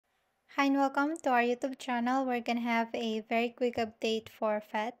Hi and welcome to our YouTube channel. We're gonna have a very quick update for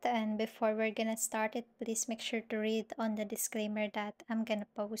FET, and before we're gonna start it, please make sure to read on the disclaimer that I'm gonna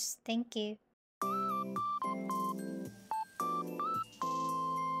post. Thank you.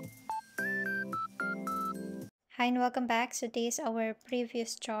 Hi and welcome back. So this is our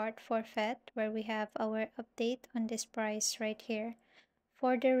previous chart for FET where we have our update on this price right here.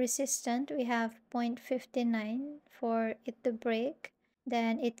 For the resistance, we have 0.59 for it to break.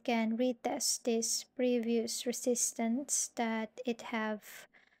 Then it can retest this previous resistance that it have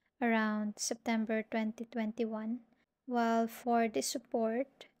around September 2021. While for the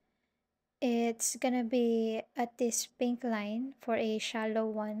support, it's gonna be at this pink line for a shallow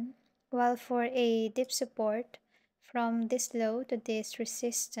one. While for a deep support, from this low to this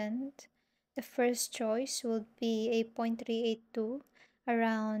resistant, the first choice will be a 0.382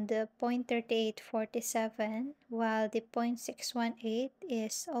 around 0.3847, while the 0.618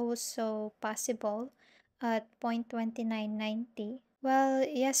 is also possible at 0.2990. Well,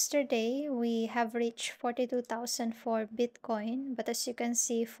 yesterday we have reached 42,000 for Bitcoin, but as you can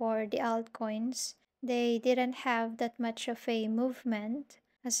see for the altcoins, they didn't have that much of a movement.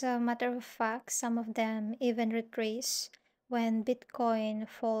 As a matter of fact, some of them even retrace when Bitcoin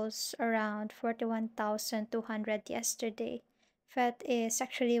falls around 41,200 yesterday. FET is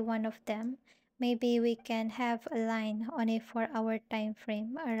actually one of them. Maybe we can have a line on a 4-hour time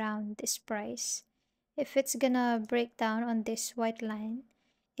frame around this price. If it's gonna break down on this white line,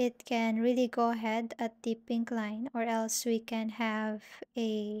 it can really go ahead at the pink line, or else we can have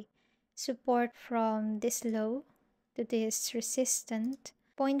a support from this low to this resistant.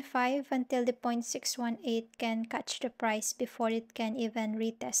 0.5 until the 0.618 can catch the price before it can even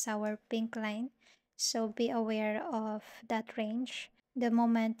retest our pink line. So be aware of that range the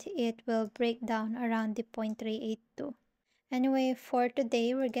moment it will break down around the 0.382. Anyway, for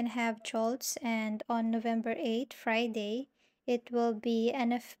today, we're gonna have JOLTS, and on November 8, Friday, it will be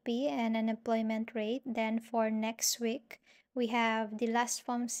NFP and unemployment rate. Then for next week, we have the last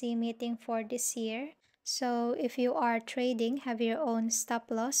FOMC meeting for this year. So if you are trading, have your own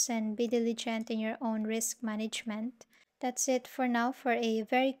stop loss and be diligent in your own risk management. That's it for now for a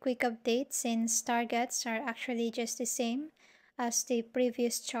very quick update, since targets are actually just the same as the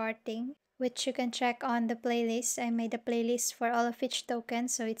previous charting, which you can check on the playlist. I made a playlist for all of each token,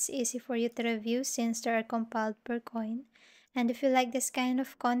 so it's easy for you to review since they are compiled per coin. And if you like this kind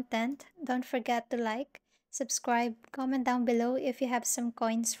of content, don't forget to like, subscribe, comment down below if you have some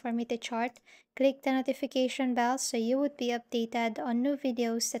coins for me to chart. Click the notification bell so you would be updated on new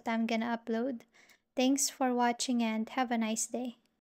videos that I'm gonna upload. Thanks for watching and have a nice day.